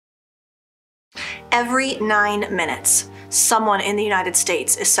Every 9 minutes, someone in the United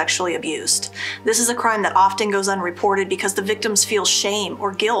States is sexually abused. This is a crime that often goes unreported because the victims feel shame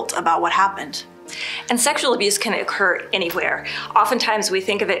or guilt about what happened. And sexual abuse can occur anywhere. Oftentimes we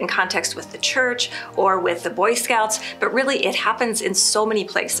think of it in context with the church or with the Boy Scouts, but really it happens in so many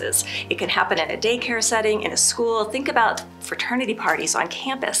places. It can happen in a daycare setting, in a school. Think about fraternity parties on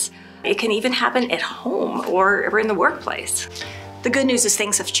campus. It can even happen at home or in the workplace. The good news is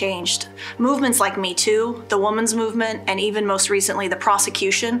things have changed. Movements like Me Too, the women's movement, and even most recently the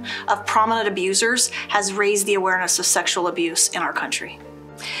prosecution of prominent abusers has raised the awareness of sexual abuse in our country.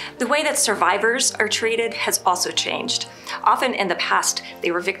 The way that survivors are treated has also changed. Often in the past, they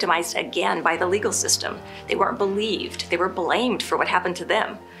were victimized again by the legal system. They weren't believed. They were blamed for what happened to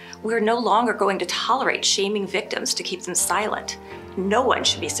them. We're no longer going to tolerate shaming victims to keep them silent. No one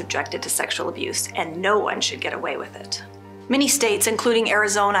should be subjected to sexual abuse, and no one should get away with it. Many states, including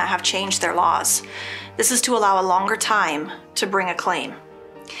Arizona, have changed their laws. This is to allow a longer time to bring a claim.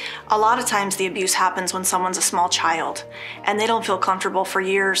 A lot of times the abuse happens when someone's a small child and they don't feel comfortable for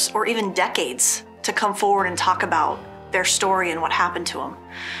years or even decades to come forward and talk about their story and what happened to them,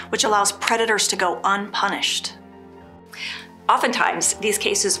 which allows predators to go unpunished. Oftentimes, these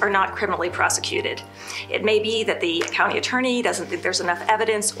cases are not criminally prosecuted. It may be that the county attorney doesn't think there's enough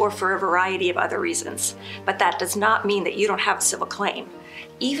evidence or for a variety of other reasons, but that does not mean that you don't have a civil claim.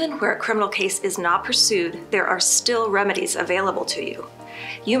 Even where a criminal case is not pursued, there are still remedies available to you.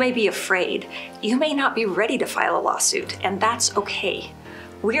 You may be afraid. You may not be ready to file a lawsuit, and that's okay.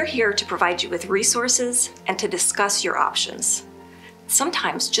 We're here to provide you with resources and to discuss your options.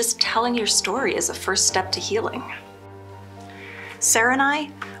 Sometimes just telling your story is a first step to healing. Sarah and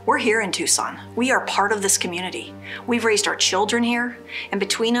I, we're here in Tucson. We are part of this community. We've raised our children here, and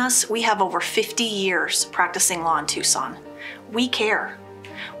between us, we have over 50 years practicing law in Tucson. We care.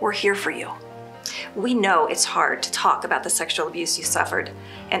 We're here for you. We know it's hard to talk about the sexual abuse you suffered,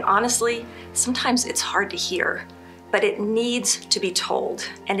 and honestly, sometimes it's hard to hear, but it needs to be told,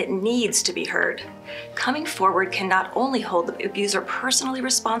 and it needs to be heard. Coming forward can not only hold the abuser personally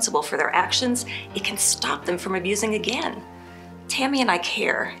responsible for their actions, it can stop them from abusing again. Tammy and I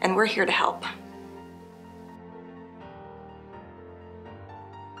care, and we're here to help.